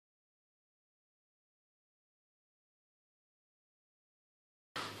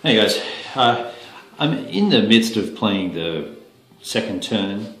Hey guys, I'm in the midst of playing the second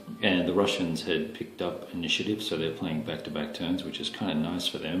turn, and the Russians had picked up initiative, so they're playing back-to-back turns, which is kind of nice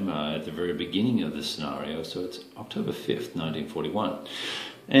for them at the very beginning of this scenario. So it's October 5th, 1941.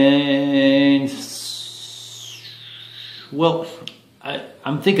 And, well,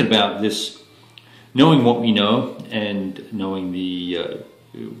 I'm thinking about this, knowing what we know and knowing the,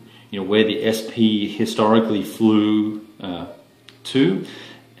 where the SP historically flew to,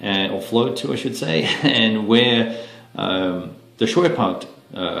 or flowed to, I should say, and where the Schwerpunkt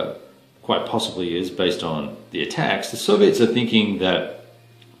quite possibly is based on the attacks. The Soviets are thinking that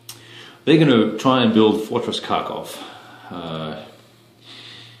they're going to try and build Fortress Kharkov. I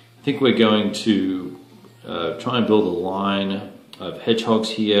think we're going to try and build a line of hedgehogs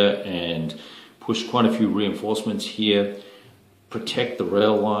here and push quite a few reinforcements here, protect the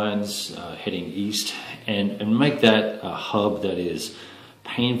rail lines heading east, and make that a hub that is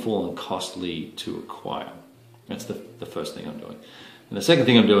painful and costly to acquire. That's the first thing I'm doing. And the second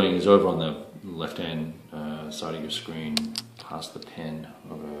thing I'm doing is over on the left-hand side of your screen, past the pen,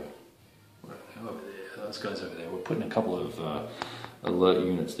 over there, those guys over there. We're putting a couple of alert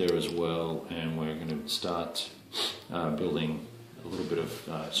units there as well, and we're going to start building a little bit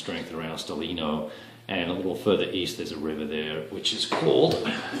of strength around Stalino, and a little further east there's a river there, which is called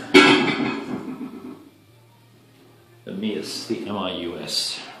the Mius, the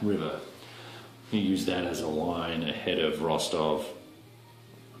M-I-U-S river. You use that as a line ahead of Rostov.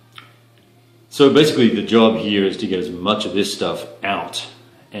 So basically the job here is to get as much of this stuff out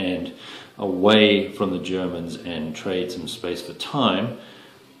and away from the Germans and trade some space for time.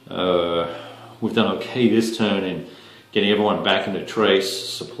 We've done okay this turn in getting everyone back into trace,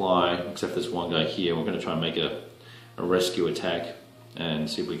 supply, except this one guy here. We're going to try and make a rescue attack and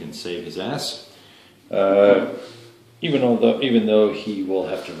see if we can save his ass. Even though he will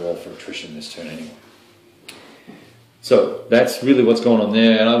have to roll for attrition this turn anyway. So that's really what's going on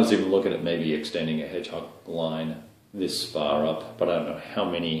there, and I was even looking at maybe extending a hedgehog line this far up, but I don't know how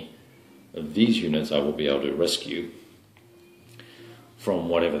many of these units I will be able to rescue from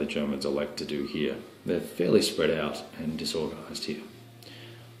whatever the Germans elect to do here. They're fairly spread out and disorganized here.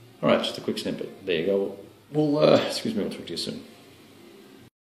 Alright, just a quick snippet. There you go. We'll talk to you soon.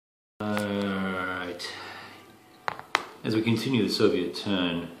 Alright. As we continue the Soviet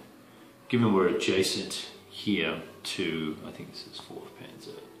turn, given we're adjacent here to, I think this is 4th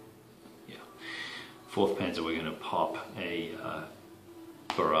Panzer, yeah, 4th Panzer, we're going to pop a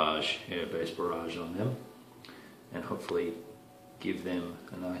barrage, air-based barrage on them, and hopefully give them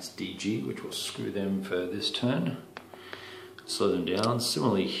a nice DG, which will screw them for this turn, slow them down.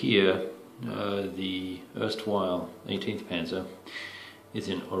 Similarly here, the erstwhile 18th Panzer is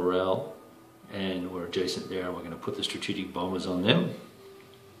in Orel, and we're adjacent there, and we're going to put the strategic bombers on them.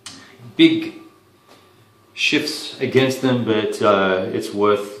 Big shifts against them, but it's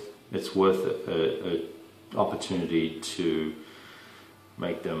worth an opportunity to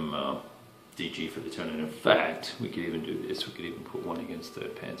make them DG for the turn. And in fact, we could even do this. We could even put one against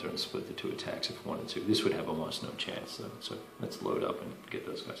 3rd Panzer and split the two attacks if we wanted to. This would have almost no chance, though. So let's load up and get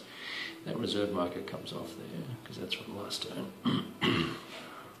those guys. That reserve marker comes off there because that's from the last turn.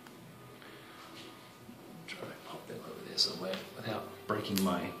 Try to pop them over there somewhere without breaking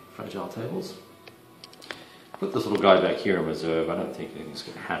my fragile tables. Put this little guy back here in reserve. I don't think anything's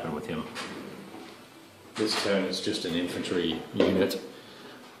going to happen with him. This turn is just an infantry unit.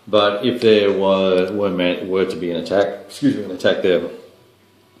 But if there were to be an attack there,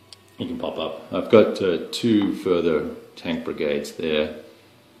 he can pop up. I've got 2 further tank brigades there.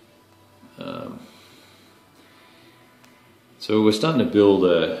 So we're starting to build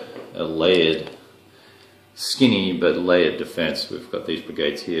a layered, skinny but layered defense. We've got these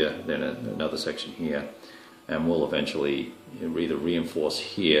brigades here, then another section here, and we'll eventually either reinforce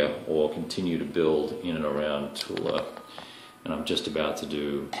here or continue to build in and around Tula. And I'm just about to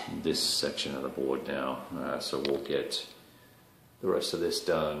do this section of the board now, so we'll get the rest of this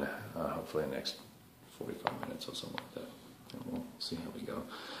done hopefully in the next 45 minutes or something like that. And we'll see how we go.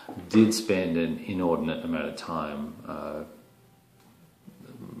 Did spend an inordinate amount of time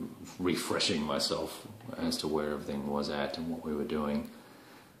refreshing myself as to where everything was at and what we were doing.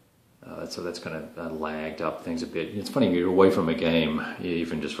 So that's kind of lagged up things a bit. It's funny, when you're away from a game,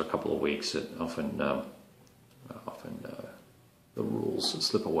 even just for a couple of weeks, it often the rules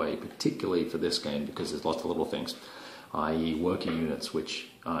slip away, particularly for this game, because there's lots of little things, i.e. working units, which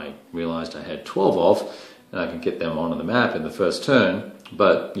I realized I had 12 of, and I can get them onto the map in the first turn,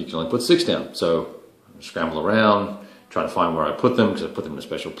 but you can only put 6 down. So I scramble around, try to find where I put them, because I put them in a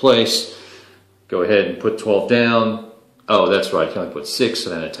special place, go ahead and put 12 down, oh, that's right, you can only put 6,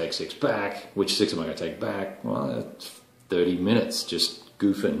 and then it takes 6 back. Which 6 am I going to take back? Well, that's 30 minutes just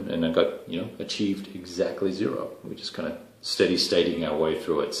goofing, and I got, achieved exactly 0. We're just kind of steady stating our way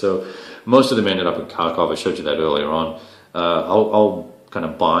through it. So most of them ended up in Kharkov. I showed you that earlier on. I'll kind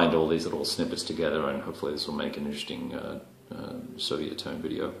of bind all these little snippets together, and hopefully this will make an interesting Soviet turn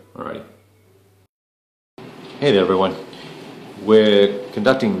video. Alrighty. Hey there, everyone. We're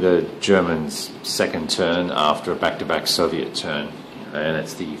conducting the Germans' second turn after a back-to-back Soviet turn, and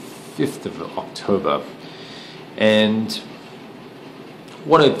it's the 5th of October. And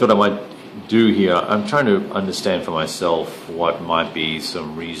what I thought I might do here, I'm trying to understand for myself what might be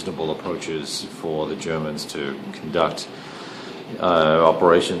some reasonable approaches for the Germans to conduct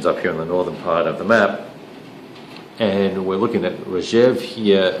operations up here in the northern part of the map. And we're looking at Rzhev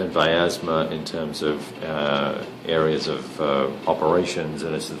here and Vyazma in terms of areas of operations,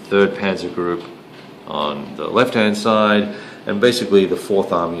 and it's the 3rd Panzer Group on the left-hand side, and basically the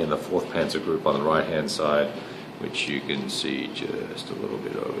 4th Army and the 4th Panzer Group on the right-hand side, which you can see just a little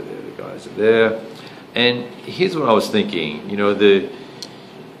bit over there. The guys are there. And here's what I was thinking.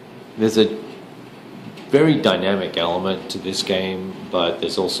 There's a very dynamic element to this game, but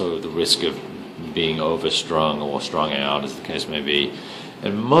there's also the risk of being overstrung or strung out, as the case may be.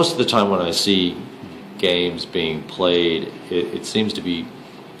 And most of the time when I see games being played, it seems to be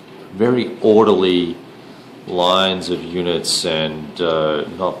very orderly lines of units, and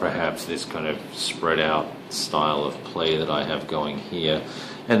not perhaps this kind of spread out style of play that I have going here.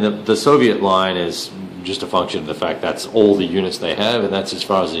 And the Soviet line is just a function of the fact that's all the units they have, and that's as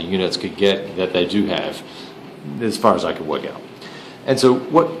far as the units could get that they do have, as far as I could work out. And so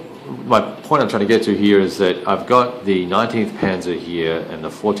what my point I'm trying to get to here is that I've got the 19th Panzer here and the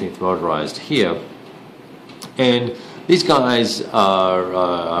 14th Motorized here, and these guys are,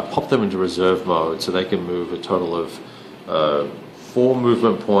 I popped them into reserve mode so they can move a total of 4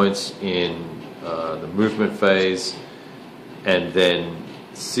 movement points in the movement phase, and then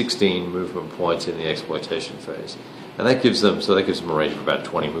 16 movement points in the exploitation phase. And that gives them a range of about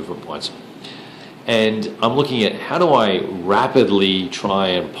 20 movement points. And I'm looking at how do I rapidly try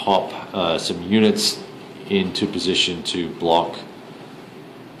and pop some units into position to block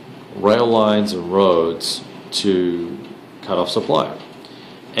rail lines and roads to cut off supply.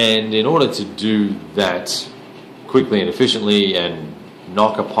 And in order to do that quickly and efficiently and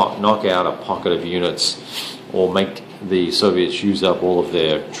knock out a pocket of units, or make the Soviets use up all of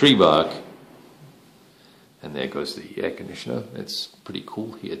their tree bark, and there goes the air conditioner. It's pretty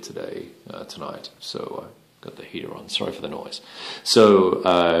cool here tonight, so I've got the heater on. Sorry for the noise.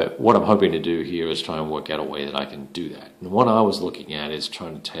 So what I'm hoping to do here is try and work out a way that I can do that. And what I was looking at is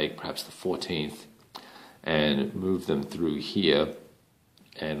trying to take perhaps the 14th and move them through here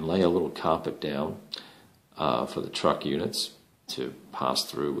and lay a little carpet down for the truck units to pass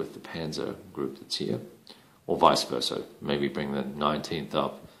through with the Panzer Group that's here, or vice versa. Maybe bring the 19th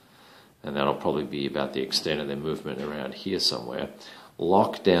up, and that'll probably be about the extent of their movement around here somewhere.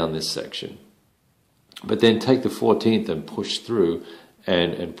 Lock down this section, but then take the 14th and push through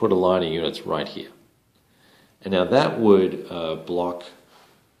and put a line of units right here. And now that would block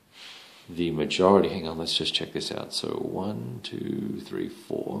the majority. Hang on, let's just check this out. So 1, 2, 3,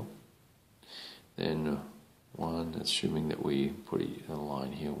 4. Then 1, assuming that we put a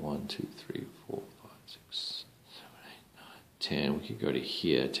line here. 1, 2, 3, 4, 5, 6, 7, 8, 9, 10. We could go to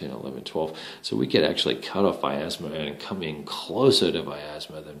here, 10, 11, 12. So we could actually cut off Vyazma and come in closer to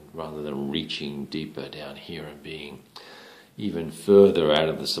Vyazma rather than reaching deeper down here and being even further out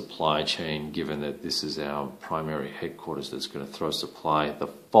of the supply chain, given that this is our primary headquarters that's going to throw supply the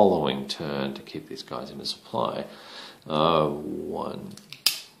following turn to keep these guys in a supply. 1,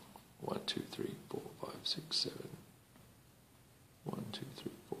 2, 3, 4, 5, 6, 7. 1, 2,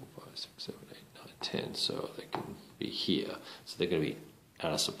 3, 4, 5, 6, 7, 8, 9, 10. So they can be here. So they're going to be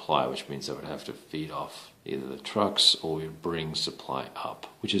out of supply, which means they would have to feed off either the trucks or we bring supply up,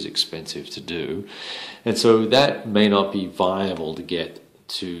 which is expensive to do. And so that may not be viable to get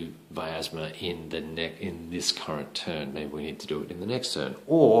to Vyazma in this current turn. Maybe we need to do it in the next turn.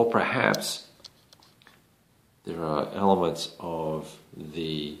 Or perhaps there are elements of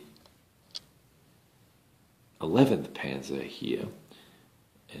the 11th Panzer here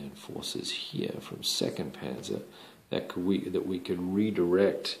and forces here from 2nd Panzer that we could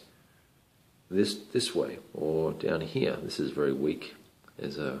redirect this way or down here. This is very weak.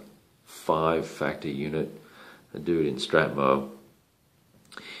 There's a 5-factor unit, a dude in Stratmo,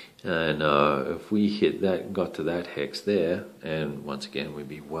 and if we hit that, got to that hex there, and once again we'd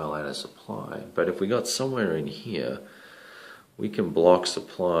be well out of supply. But if we got somewhere in here, we can block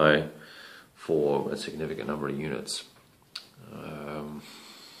supply for a significant number of units.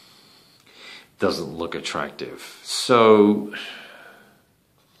 doesn't look attractive. So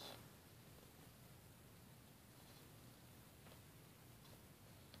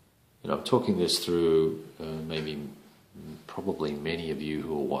I'm talking this through, probably many of you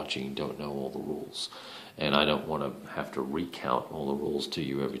who are watching don't know all the rules. And I don't want to have to recount all the rules to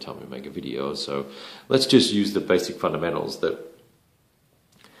you every time we make a video. So let's just use the basic fundamentals that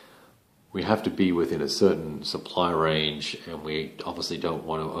we have to be within a certain supply range, and we obviously don't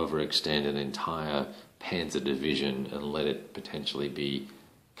want to overextend an entire Panzer division and let it potentially be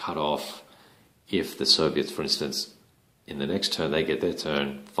cut off if the Soviets, for instance, in the next turn, they get their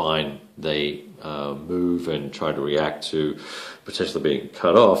turn, fine, they move and try to react to potentially being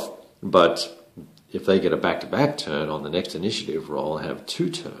cut off. But if they get a back-to-back turn on the next initiative roll and have 2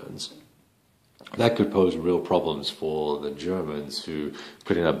 turns, that could pose real problems for the Germans, who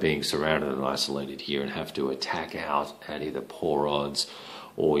could end up being surrounded and isolated here and have to attack out at either poor odds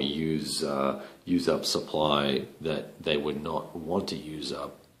or use up supply that they would not want to use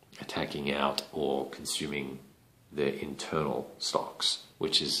up attacking out or consuming their internal stocks,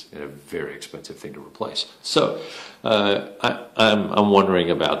 which is a very expensive thing to replace. So I'm wondering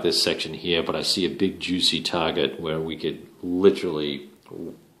about this section here, but I see a big juicy target where we could literally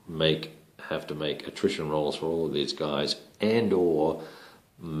have to make attrition rolls for all of these guys, and or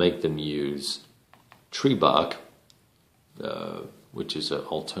make them use tree bark, which is an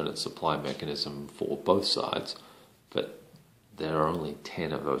alternate supply mechanism for both sides, but there are only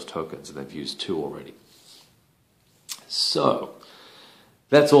 10 of those tokens and they've used 2 already. So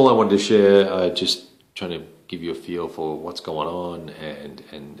that's all I wanted to share, just trying to give you a feel for what's going on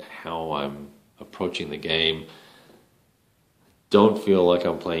and how I'm approaching the game. Don't feel like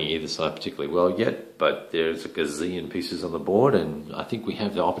I'm playing either side particularly well yet, but there's a gazillion pieces on the board, and I think we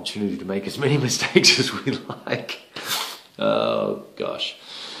have the opportunity to make as many mistakes as we like. Oh, gosh.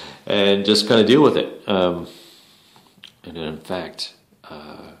 And just kind of deal with it. And in fact,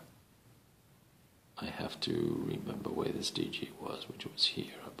 I have to remember where this DG was, which was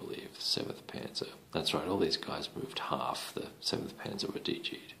here, I believe, 7th Panzer. That's right, all these guys moved half. The 7th Panzer were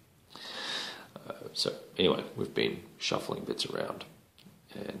DG'd. So anyway, we've been shuffling bits around,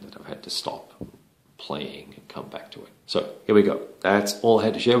 and I've had to stop playing and come back to it. So here we go. That's all I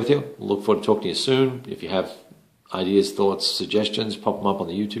had to share with you. Look forward to talking to you soon. If you have ideas, thoughts, suggestions, pop them up on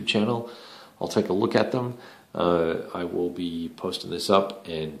the YouTube channel. I'll take a look at them. I will be posting this up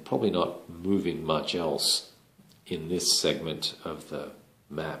and probably not moving much else in this segment of the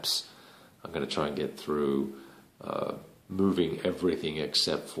maps. I'm going to try and get through moving everything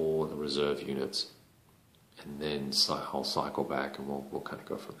except for the reserve units, and then I'll cycle back and we'll kind of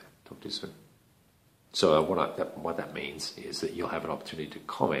go from there. Talk to you soon. So what that means is that you'll have an opportunity to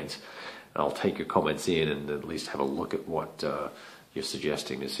comment, and I'll take your comments in and at least have a look at what you're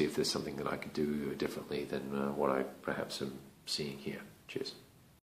suggesting to see if there's something that I could do differently than what I perhaps am seeing here. Cheers.